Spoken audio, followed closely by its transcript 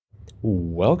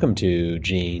Welcome to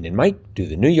Gene and Mike do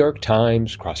the New York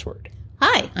Times crossword.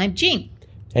 Hi, I'm Jean.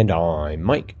 And I'm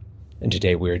Mike. And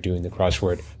today we are doing the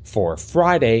crossword for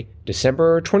Friday,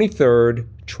 December 23rd,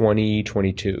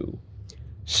 2022.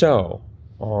 So,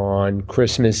 on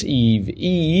Christmas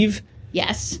Eve,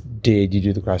 Yes, did you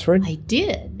do the crossword? I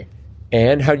did.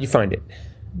 And how did you find it?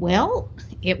 Well,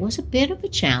 it was a bit of a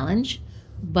challenge,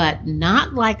 but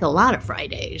not like a lot of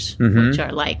Fridays, which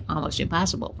are like almost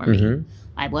impossible for me.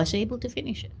 I was able to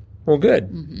finish it. Well,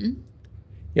 good.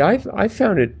 Yeah, I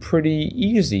found it pretty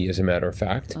easy, as a matter of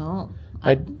fact. Oh,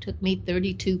 it took me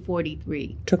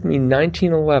 32:43. Took me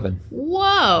 1911.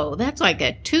 Whoa, that's like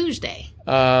a Tuesday.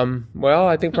 Well,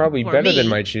 I think probably For better me. than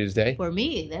my Tuesday. For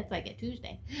me, that's like a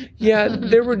Tuesday. Yeah,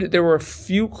 there were a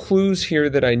few clues here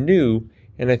that I knew,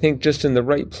 and I think just in the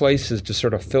right places to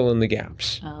sort of fill in the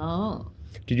gaps. Oh.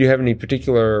 Did you have any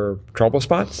particular trouble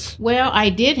spots? Well, I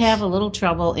did have a little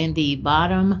trouble in the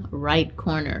bottom right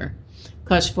corner.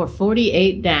 Because for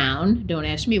 48 down, don't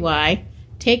ask me why,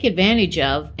 take advantage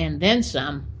of, and then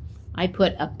some, I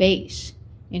put a base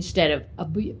instead of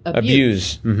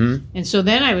abuse. Mm-hmm. And so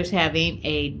then I was having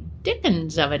a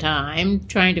dickens of a time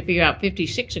trying to figure out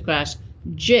 56 across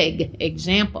jig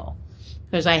example.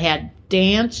 Because I had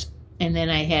dance, and then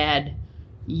I had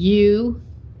you,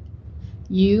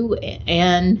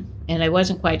 and I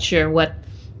wasn't quite sure what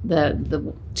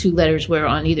the two letters were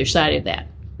on either side of that.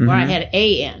 Or I had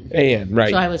A-N. A-N, right.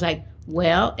 So I was like,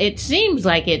 well, it seems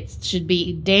like it should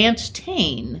be Dance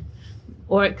Tane,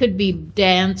 or it could be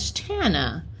Dance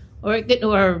Tana, or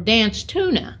Dance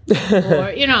Tuna,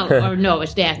 or or no,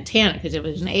 it's Dance Tana because it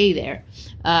was an A there.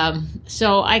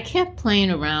 So I kept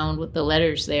playing around with the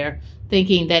letters there,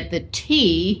 thinking that the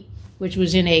T, which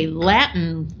was in a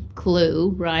Latin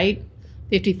clue, right?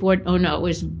 54. Oh no, it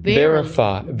was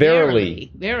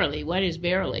verily. Verily. What is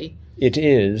verily? It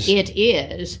is. It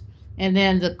is. And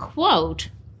then the quote,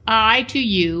 I to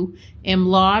you am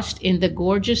lost in the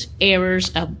gorgeous errors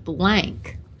of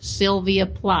blank, Sylvia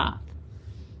Plath.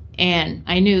 And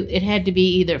I knew it had to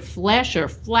be either flesh or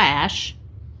flash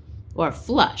or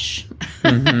flush.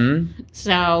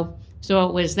 So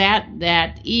it was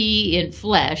that E in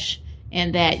flesh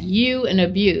and that U in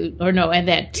abuse, and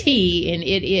that T in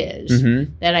it is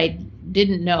that I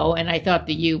didn't know, and I thought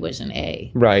the U was an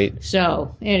A. Right.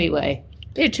 So, anyway,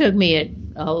 it took me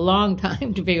a long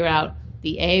time to figure out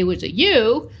the A was a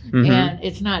U, and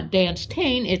it's not dance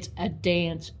tane, it's a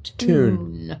dance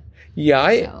tune. Yeah,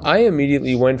 I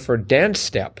immediately went for dance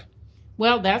step.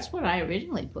 Well, that's what I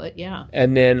originally put, yeah.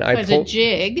 And then I pulled... a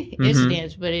jig, it's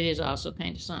dance, but it is also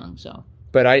kind of song, so.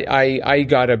 But I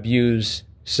got abused,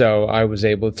 so I was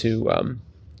able to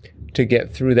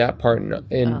get through that part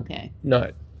in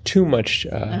not too much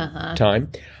time.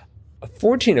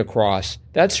 14 across,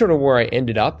 that's sort of where I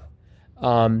ended up,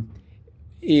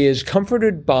 is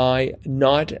comforted by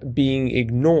not being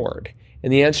ignored.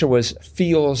 And the answer was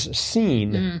feels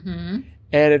seen.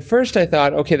 And at first I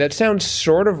thought, okay, that sounds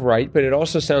sort of right, but it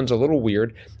also sounds a little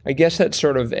weird. I guess that's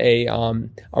sort of a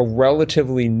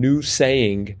relatively new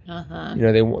saying.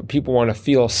 People want to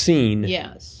feel seen.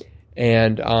 Yes.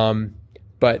 And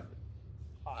but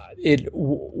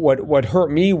what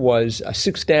hurt me was a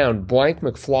 6 down, Blank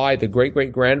McFly, the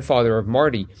great-great-grandfather of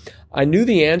Marty. I knew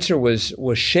the answer was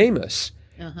Seamus,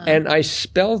 and I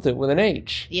spelled it with an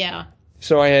H. Yeah.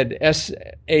 So I had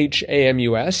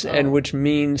S-H-A-M-U-S, and which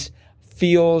means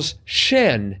feels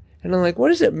shen. And I'm like, what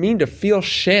does it mean to feel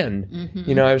shen?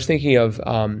 I was thinking of,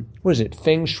 what is it,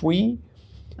 feng shui?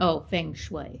 Oh, feng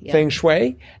shui. Yeah. Feng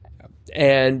shui.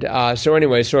 And so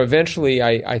eventually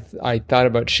I thought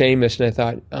about Seamus, and I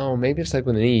thought, oh, maybe it's like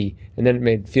with an E. And then it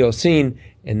made feel seen,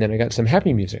 and then I got some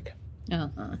happy music.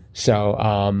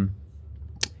 So,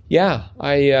 yeah,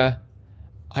 I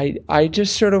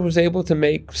just sort of was able to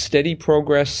make steady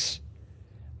progress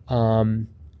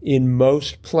in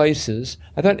most places.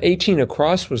 I thought 18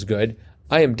 across was good.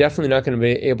 I am definitely not going to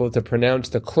be able to pronounce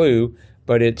the clue,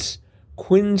 but it's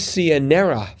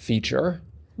quinceanera feature.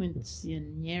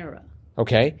 Quinceanera.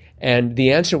 Okay, and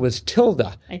the answer was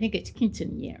tilde. I think it's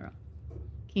quinceanera.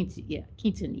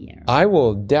 Quinceanera. I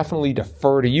will definitely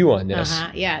defer to you on this.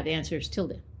 Yeah, the answer is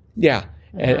tilde. Yeah,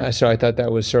 and so I thought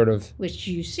that was sort of... which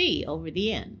you see over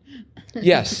the N.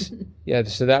 Yes. Yeah,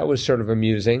 so that was sort of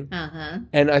amusing.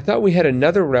 And I thought we had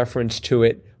another reference to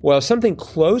it, well, something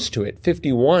close to it,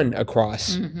 51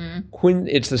 across.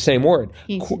 It's the same word.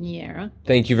 Quinceanera.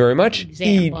 Thank you very much.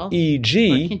 Example.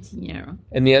 E-G. Quinceanera.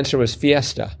 And the answer was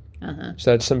fiesta.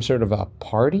 So that's some sort of a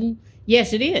party?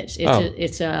 Yes, it is.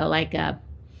 It's like a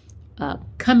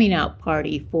coming out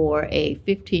party for a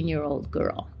 15-year-old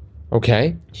girl.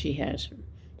 Okay. She has her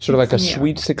Sort of like a Yeah.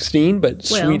 Sweet 16, but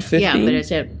Sweet 15? Yeah, but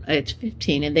it's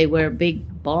 15, and they wear a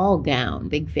big ball gown,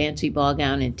 big fancy ball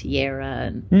gown and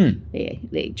tiara, and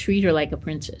they treat her like a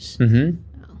princess. Mm-hmm.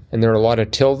 And there are a lot of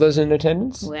Tildas in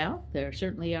attendance? Well, there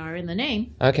certainly are in the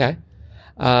name. Okay.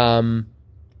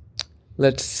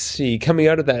 Let's see. Coming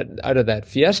out of that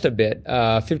Fiesta bit,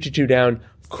 52 down,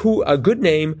 a good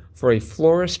name for a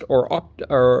florist or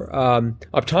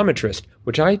optometrist,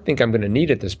 which I think I'm going to need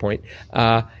at this point,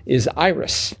 is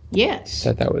Iris. Yes.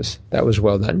 That was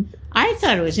well done. I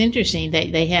thought it was interesting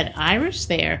that they had Iris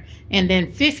there, and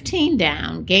then 15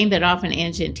 down, game that often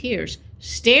ends in tears,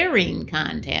 staring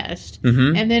contest,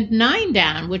 and then 9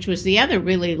 down, which was the other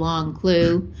really long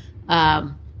clue,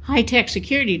 high-tech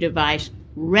security device,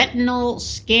 retinal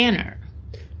scanner.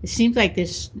 It seems like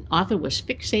this author was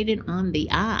fixated on the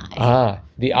eye. Ah,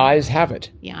 the eyes have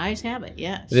it. The eyes have it,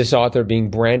 yes. This author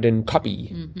being Brandon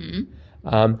Cuppy.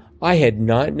 I had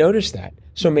not noticed that.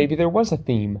 So maybe there was a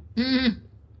theme.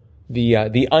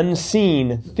 The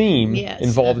unseen theme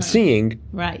involved seeing.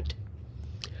 Right.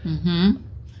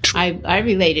 I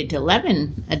related to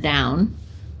 11 down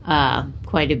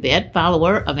quite a bit.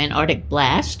 Follower of Antarctic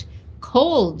blast.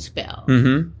 Cold spell.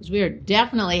 Because we are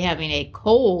definitely having a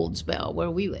cold spell where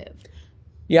we live.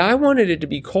 Yeah, I wanted it to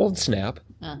be cold snap,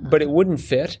 but it wouldn't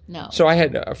fit. No. So I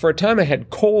had, for a time, I had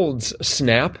colds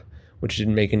snap, which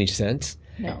didn't make any sense.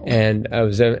 No. And I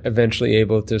was eventually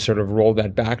able to sort of roll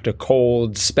that back to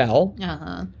cold spell.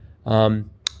 I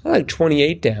like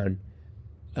 28 down.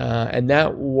 And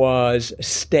that was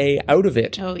stay out of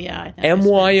it. Oh, yeah.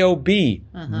 MYOB,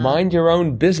 mind your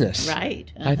own business. Right.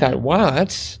 I thought, wow,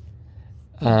 that's...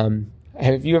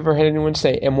 have you ever had anyone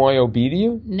say MYOB to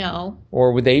you? No.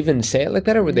 Or would they even say it like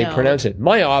that, or would they pronounce it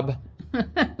myob?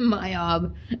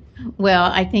 Myob.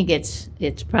 Well, I think it's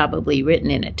probably written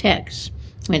in a text.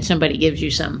 When somebody gives you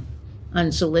some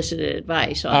unsolicited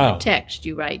advice on a text,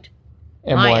 you write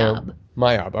myob.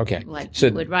 Myob, okay. Like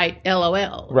you would write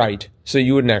LOL. Right. So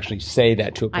you wouldn't actually say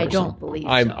that to a person. I don't believe so.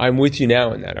 I'm with you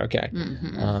now in that, okay.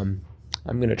 I'm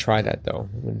going to try that, though.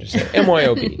 I'm going to just say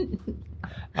MYOB.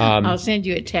 I'll send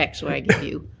you a text where I give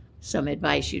you some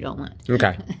advice you don't want.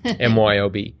 Okay,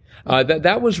 MYOB.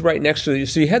 That was right next to,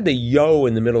 so you had the yo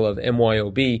in the middle of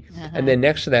MYOB, and then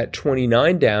next to that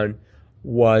 29 down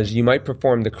was you might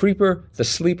perform the creeper, the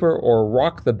sleeper, or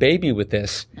rock the baby with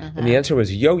this, and the answer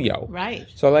was yo-yo. Right.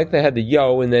 So I like they had the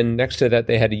yo, and then next to that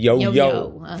they had a yo-yo.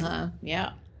 Yo-yo,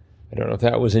 yeah. I don't know if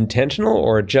that was intentional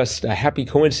or just a happy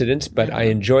coincidence, but I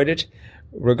enjoyed it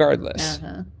regardless.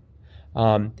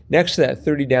 Next to that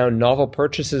 30 down, novel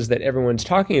purchases that everyone's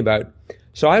talking about.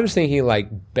 So I was thinking like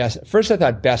first I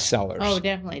thought bestsellers. Oh,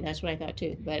 definitely. That's what I thought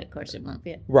too. But of course it won't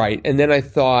fit. Right. And then I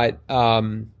thought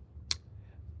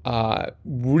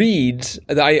reads.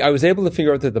 I was able to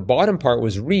figure out that the bottom part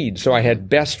was read. So I had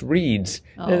best reads.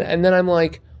 And then I'm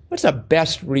like, what's a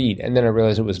best read? And then I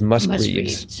realized it was must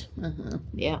reads.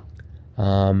 Yeah.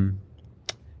 And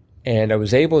I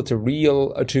was able to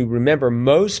remember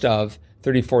most of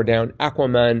 34 down,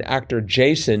 Aquaman actor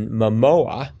Jason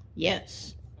Momoa.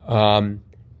 Yes.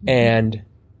 And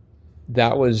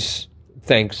that was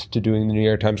thanks to doing the New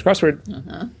York Times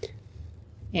crossword.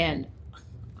 And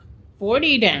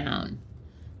 40 down,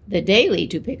 the Daily,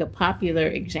 to pick a popular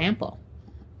example.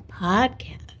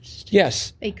 Podcast.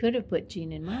 Yes. They could have put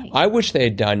Gene and Mike. I wish they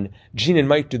had done Gene and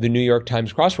Mike do the New York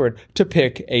Times crossword to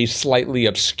pick a slightly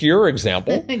obscure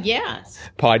example. Yes.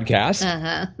 Podcast.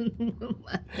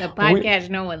 The podcast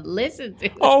no one listens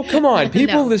to. Oh, come on.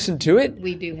 People listen to it.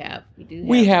 We do have.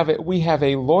 We have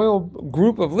a loyal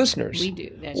group of listeners. We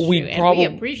do. That's true. And we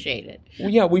appreciate it.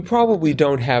 Yeah, we probably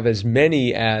don't have as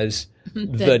many as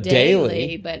the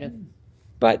Daily.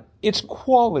 But it's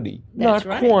quality, not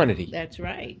quantity. That's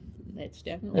right. That's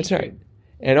definitely That's right.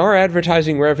 And our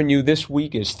advertising revenue this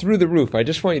week is through the roof. I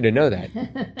just want you to know that.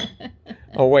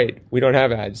 Oh, wait. We don't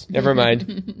have ads. Never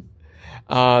mind.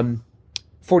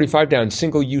 45 down,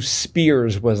 single-use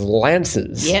spears was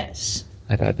lances. Yes.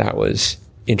 I thought that was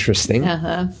interesting.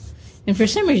 And for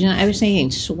some reason, I was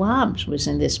thinking swabs was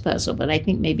in this puzzle, but I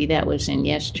think maybe that was in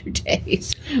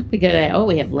yesterday's. Because,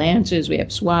 we have lances, we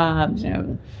have swabs,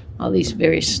 all these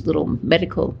various little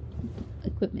medical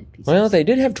equipment pieces. Well, they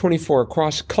did have 24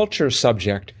 cross-culture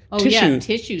subject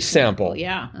tissue sample.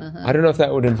 Yeah. I don't know if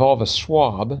that would involve a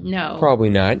swab. No. Probably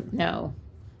not. No.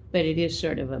 But it is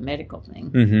sort of a medical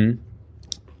thing.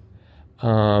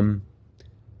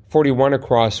 41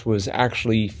 across was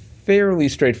actually fairly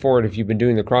straightforward if you've been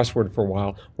doing the crossword for a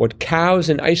while. What cows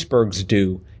and icebergs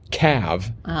do.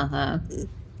 Cav.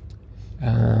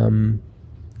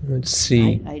 Let's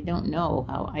see. I don't know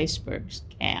how icebergs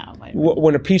calve.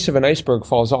 When a piece of an iceberg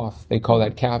falls off, they call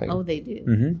that calving. Oh, they do?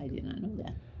 Mm-hmm. I did not know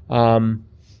that.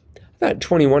 About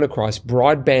 21 across,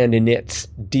 broadband emits,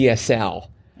 DSL.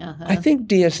 Uh-huh. I think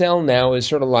DSL now is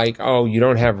sort of like, oh, you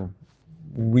don't have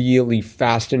really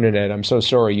fast internet. I'm so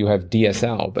sorry you have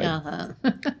DSL. But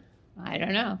I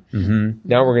don't know.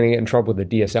 Now we're going to get in trouble with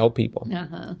the DSL people.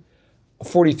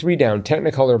 43 down,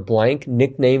 Technicolor blank,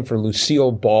 nickname for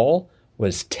Lucille Ball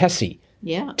was Tessie.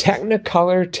 Yeah.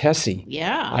 Technicolor Tessie.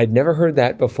 Yeah. I'd never heard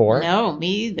that before. No, me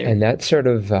either. And that's sort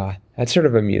of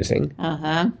amusing.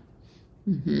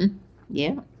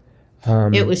 Yeah.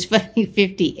 It was funny,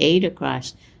 58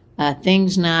 across.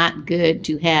 Things not good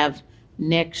to have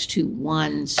next to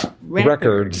one's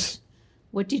records.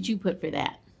 What did you put for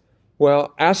that?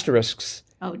 Well, asterisks.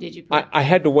 Oh, did you put? I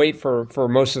had to wait for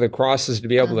most of the crosses to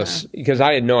be able to, because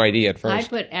I had no idea at first. I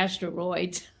put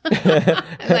asteroids.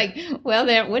 Like, well,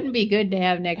 that wouldn't be good to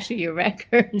have next to your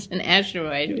records. An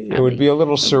asteroid. It would be a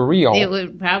little surreal. It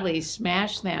would probably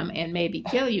smash them and maybe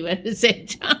kill you at the same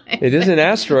time. It is an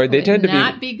asteroid. They tend to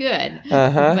not be good.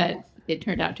 But it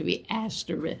turned out to be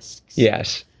asterisks.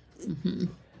 Yes.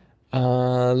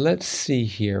 Let's see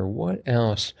here. What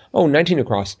else? Oh, 19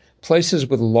 across. Places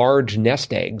with large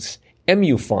nest eggs.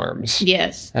 Emu farms.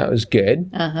 Yes. That was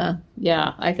good.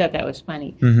 Yeah, I thought that was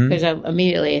funny. Because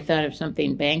immediately I thought of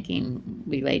something banking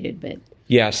related, but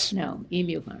yes. No,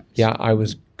 emu farms. Yeah, I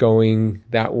was going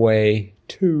that way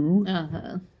too.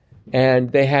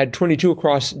 And they had 22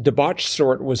 across. Debauched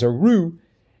sort was a roo.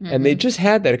 And they just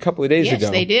had that a couple of days ago. Yes,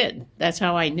 they did. That's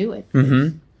how I knew it.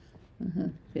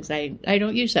 Because I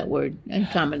don't use that word in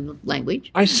common language.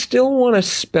 I still want to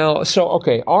spell. So,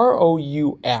 okay,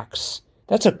 ROUX.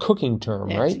 That's a cooking term,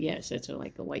 right? Yes, that's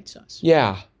like a white sauce.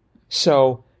 Yeah.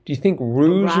 So, do you think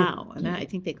roux? A roux. And I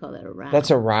think they call that a roux.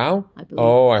 That's a roux? I believe.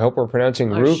 Oh, I hope we're pronouncing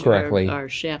roux correctly. Our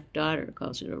chef daughter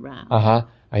calls it a roux.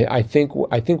 I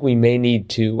think we may need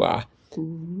to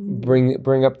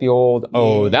bring up the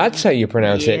old, that's how you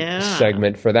pronounce it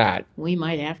segment for that. We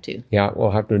might have to. Yeah,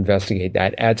 we'll have to investigate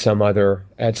that at some other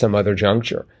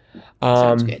juncture.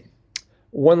 Sounds good.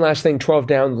 One last thing, 12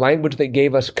 down, language that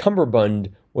gave us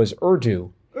cummerbund was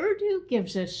Urdu. Urdu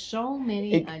gives us so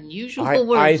many unusual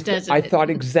words, doesn't it? I thought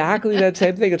exactly that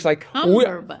same thing. It's like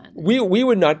cummerbund. We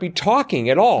would not be talking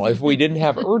at all if we didn't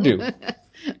have Urdu.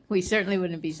 We certainly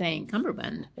wouldn't be saying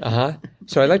cummerbund.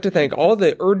 So I'd like to thank all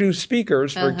the Urdu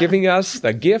speakers for giving us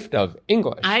the gift of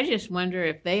English. I just wonder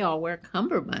if they all wear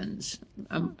cummerbunds,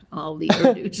 all the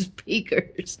Urdu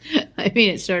speakers. I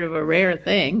mean, it's sort of a rare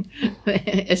thing,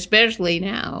 especially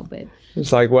now. But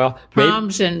it's like, well,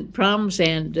 proms and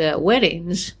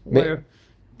weddings were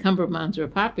cummerbunds were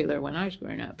popular when I was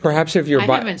growing up. Perhaps if you're... I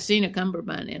haven't seen a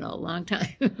cummerbund in a long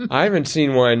time. I haven't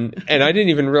seen one, and I didn't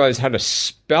even realize how to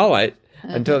spell it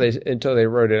until they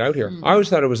wrote it out here. I always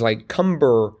thought it was like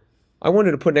cumber. I wanted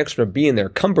to put an extra B in there,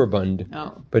 cummerbund,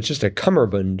 but it's just a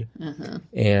cummerbund.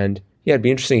 And yeah, it'd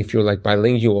be interesting if you were like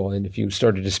bilingual, and if you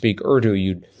started to speak Urdu,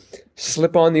 you'd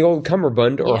slip on the old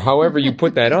cummerbund, or however you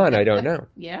put that on. I don't know.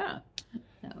 Yeah.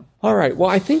 All right. Well,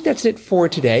 I think that's it for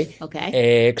today.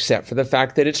 Okay. Except for the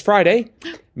fact that it's Friday,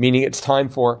 meaning it's time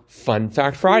for Fun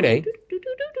Fact Friday.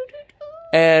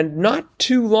 And not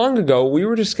too long ago, we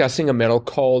were discussing a metal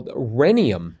called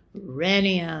rhenium.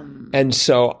 Rhenium. And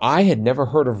so I had never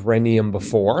heard of rhenium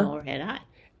before. Nor had I.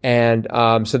 And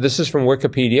so this is from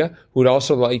Wikipedia, who would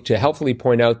also like to helpfully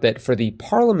point out that for the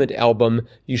Parliament album,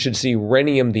 you should see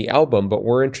Rhenium the album, but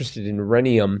we're interested in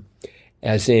rhenium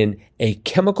as in a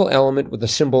chemical element with the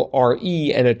symbol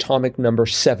Re and atomic number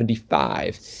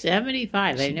 75.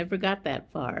 75. I never got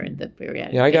that far in the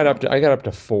periodic table. I got up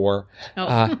to 4.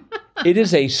 It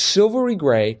is a silvery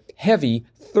gray, heavy,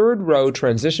 third row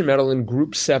transition metal in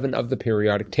group 7 of the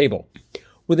periodic table.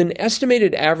 With an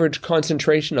estimated average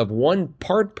concentration of 1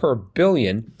 part per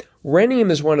billion, rhenium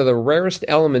is one of the rarest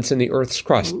elements in the Earth's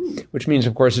crust, which means,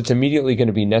 of course, it's immediately going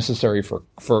to be necessary for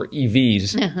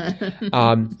EVs.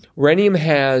 Rhenium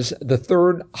has the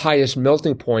third highest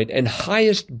melting point and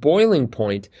highest boiling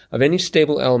point of any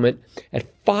stable element at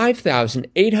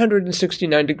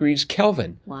 5,869 degrees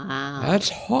Kelvin. Wow. That's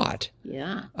hot.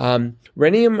 Yeah.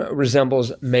 Rhenium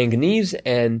resembles manganese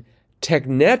and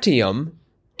technetium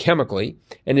chemically,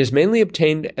 and is mainly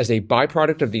obtained as a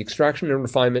byproduct of the extraction and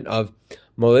refinement of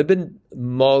molybdenum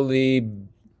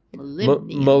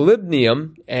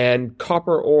and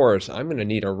copper ores. I'm going to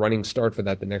need a running start for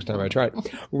that the next time I try it.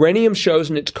 Rhenium shows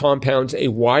in its compounds a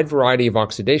wide variety of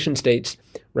oxidation states,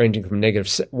 ranging from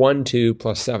 -1 to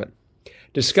 +7.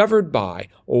 Discovered by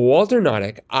Walter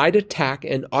Noddick, Ida Tack,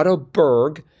 and Otto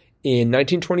Berg in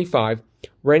 1925,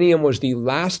 Rhenium was the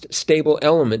last stable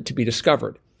element to be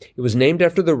discovered. It was named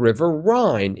after the river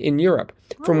Rhine in Europe,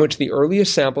 from which the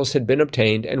earliest samples had been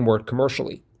obtained and worked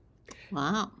commercially.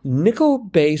 Wow.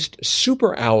 Nickel-based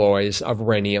superalloys of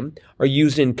rhenium are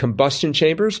used in combustion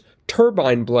chambers,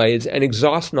 turbine blades, and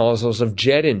exhaust nozzles of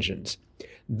jet engines.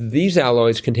 These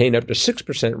alloys contain up to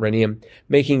 6% rhenium,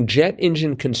 making jet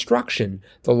engine construction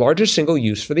the largest single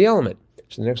use for the element.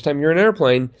 So the next time you're in an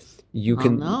airplane, you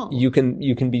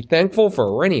can be thankful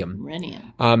for rhenium.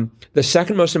 The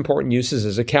second most important use is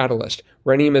as a catalyst.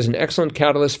 Rhenium is an excellent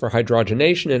catalyst for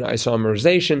hydrogenation and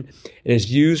isomerization and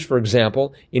is used, for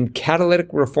example, in catalytic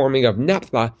reforming of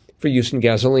naphtha for use in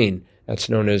gasoline. That's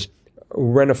known as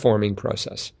reniforming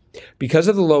process. Because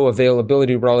of the low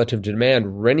availability relative to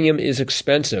demand, rhenium is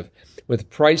expensive, with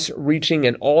price reaching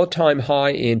an all-time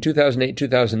high in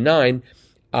 2008-2009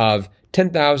 of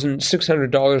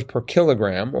 $10,600 per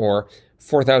kilogram, or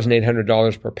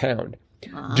 $4,800 per pound.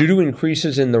 Due to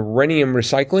increases in the rhenium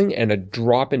recycling and a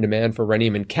drop in demand for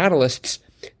rhenium in catalysts,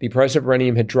 the price of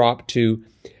rhenium had dropped to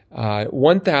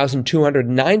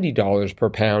 $1,290 per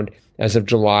pound as of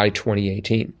July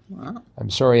 2018. Wow. I'm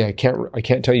sorry, I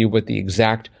can't tell you what the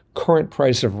exact current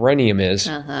price of rhenium is.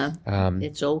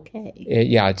 It's okay.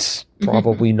 It's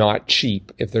probably not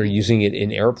cheap if they're using it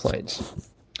in airplanes.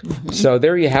 So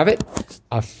there you have it.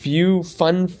 A few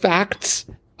fun facts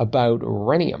about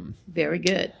rhenium. Very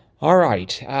good. All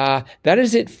right. That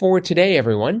is it for today,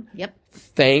 everyone. Yep.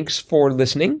 Thanks for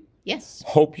listening. Yes.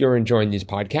 Hope you're enjoying these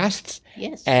podcasts.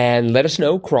 Yes. And let us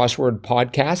know,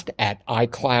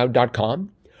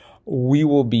 crosswordpodcast@icloud.com. We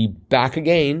will be back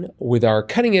again with our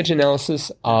cutting edge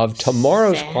analysis of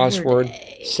tomorrow's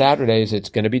crossword. Saturdays. It's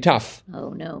going to be tough. Oh,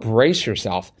 no. Brace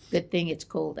yourself. Good thing it's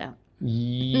cold out.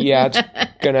 Yeah, it's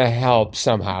going to help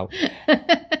somehow.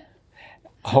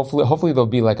 Hopefully there'll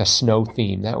be like a snow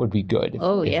theme. That would be good.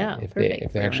 If they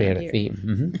actually had a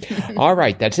theme. All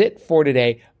right, that's it for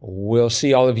today. We'll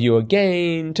see all of you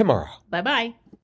again tomorrow. Bye-bye.